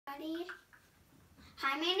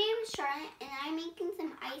Hi, my name is Charlotte, and I'm making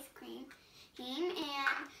some ice cream.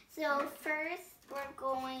 And so first,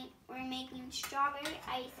 we're making strawberry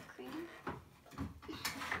ice cream,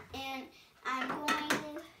 and I'm going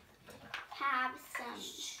to have some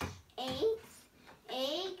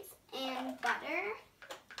eggs and butter,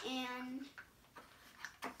 and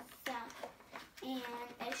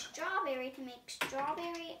a strawberry to make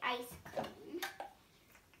strawberry ice cream.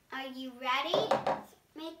 Are you ready?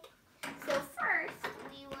 So first,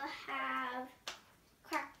 we will have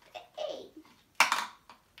crack the egg.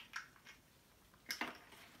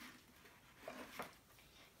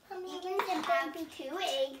 You can have 2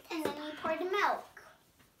 eggs, and then you pour the milk.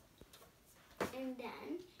 And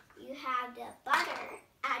then you have the butter,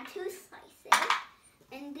 add 2 slices,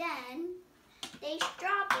 and then the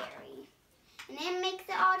strawberry. And then mix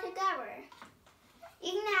it all together.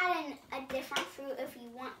 You can add in a different fruit if you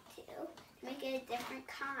want to make it a different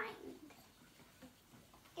kind.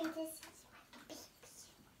 And this is my big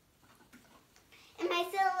sister. And my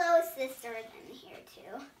little sister is in here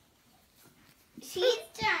too. She's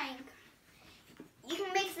trying. You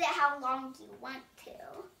can mix it how long you want to.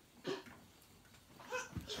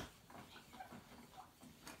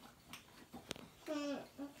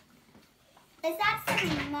 Is that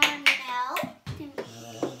some more milk to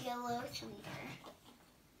make it a little sweeter?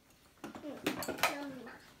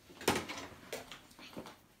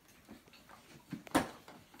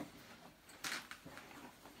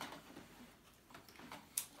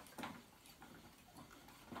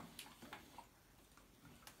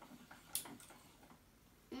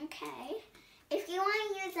 Okay. If you want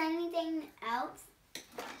to use anything else,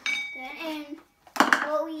 good, and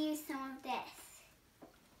we'll use some of this.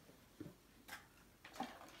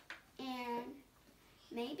 And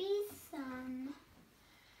maybe some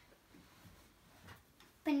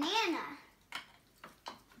banana.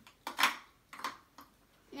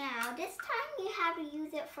 Now, this time you have to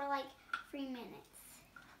use it for like 3 minutes.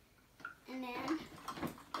 And then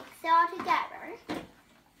mix it all together.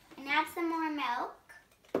 And add some more milk.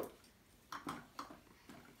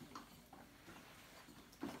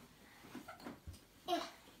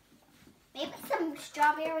 Maybe some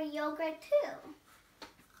strawberry yogurt too.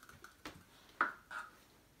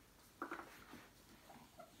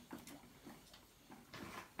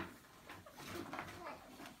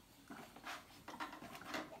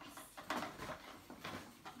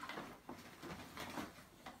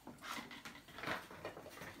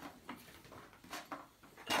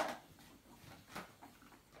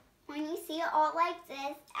 When you see it all like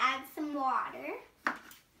this, add some water.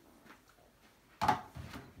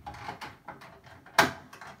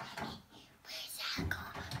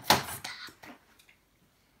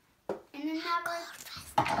 And then have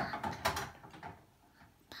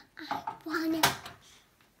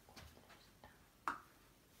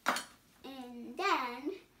And then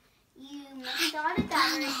you mix it all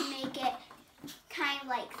together to make it kind of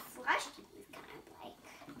like slushy,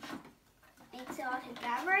 Mix it all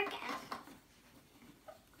together again.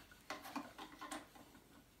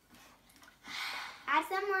 Add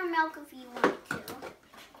some more milk if you want to.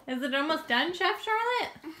 Is it almost done, Chef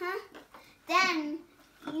Charlotte? Uh-huh. Then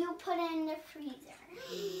you put it in the freezer.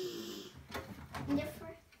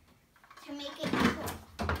 To make it cool.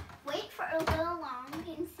 Wait for a little long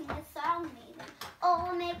and sing a song maybe.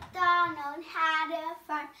 Old MacDonald had a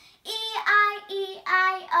farm, E-I-E-I-O.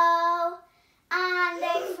 On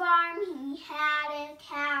the farm he had a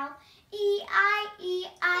cow,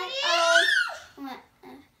 E-I-E-I-O.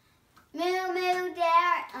 Moo moo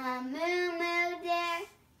there, moo moo there.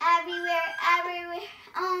 Everywhere, everywhere,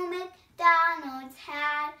 old MacDonald's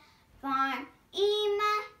had a farm,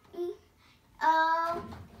 E-I-E-I-O.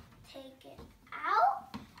 Take it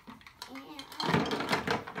out, and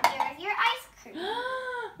there's your ice cream.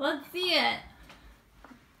 Let's see it.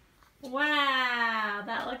 Wow,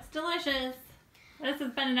 that looks delicious. This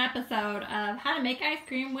has been an episode of How to Make Ice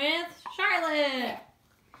Cream with Charlotte.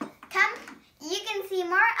 You can see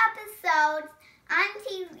more episodes on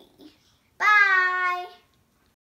TV. Bye.